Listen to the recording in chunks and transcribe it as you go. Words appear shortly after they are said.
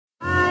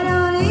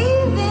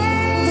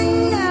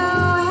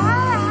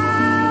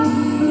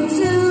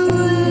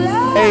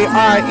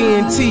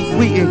A-I-N-T,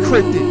 we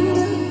encrypted.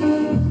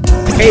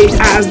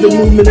 AI's the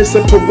movement, it's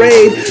a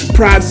parade.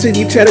 Pride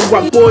City, cheddar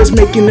guap boys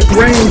making it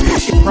rain.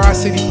 Pride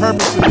City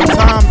purpose is the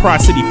time.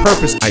 Pride City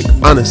purpose. Like,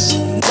 honest.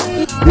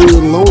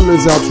 Being alone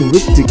is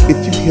altruistic. If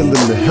you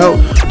healing the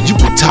help, you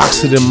be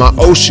toxic in my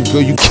ocean,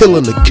 girl. You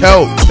killing the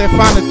kelp.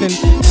 Stefanathan,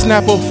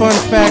 Snapple fun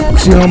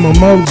fact. She on my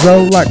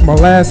mojo like my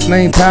last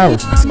name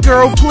Powers.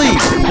 Girl, please.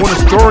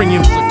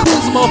 BornHistorian was the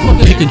coolest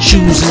motherfucker. Pick and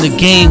choose in the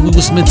game, we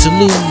was meant to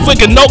lose.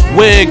 Flick a note,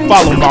 wig,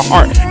 follow my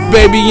heart.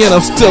 Baby, and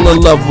I'm still in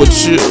love with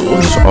you.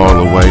 It's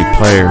all the way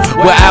player.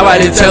 We're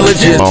allied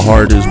intelligence. My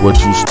heart is what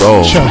you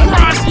stole.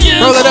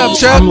 Roll it up,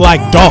 Chuck. I'm like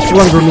Dolph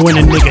Lundgren when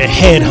a nigga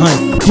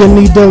headhunt. You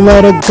need to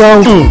let her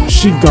go.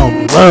 She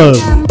gon' love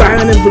you.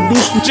 Buying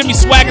evolution. Jimmy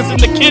Swagger's in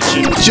the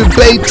kitchen. Your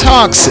bae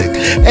toxic,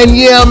 and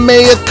yeah, I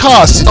may have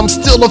cost. I'm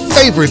still a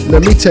favorite.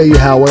 Let me tell you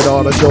how it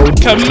ought to go.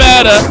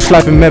 Cometa.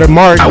 Slapping Meta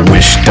Mark. I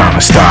wish on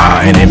a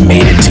star and it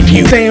made it to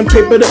you. Staying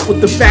papered up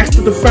with the facts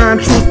to define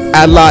truth.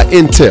 Ally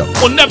Intel.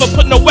 We'll never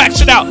put no whack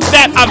shit out.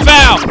 That I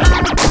vow.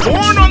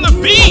 Born on the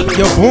beat.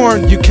 Yo,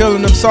 Born, you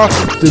killing them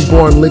sauces. Then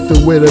Born licked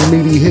it with a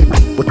meaty hit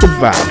with the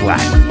vibe like.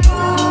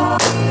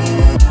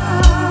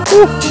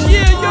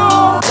 Yeah,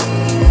 y'all.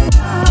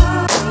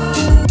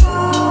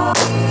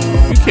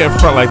 You can't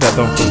front like that,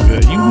 don't feel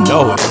good. You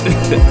know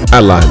it.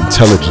 Ally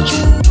Intelligence.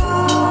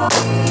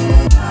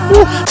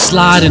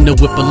 Slide in the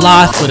whip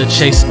alive for the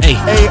chase. Ay.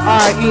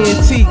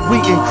 A-I-N-T, we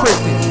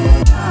encrypted.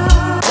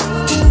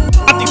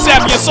 I think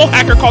Savvy and Soul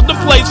Hacker called the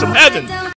plays from heaven.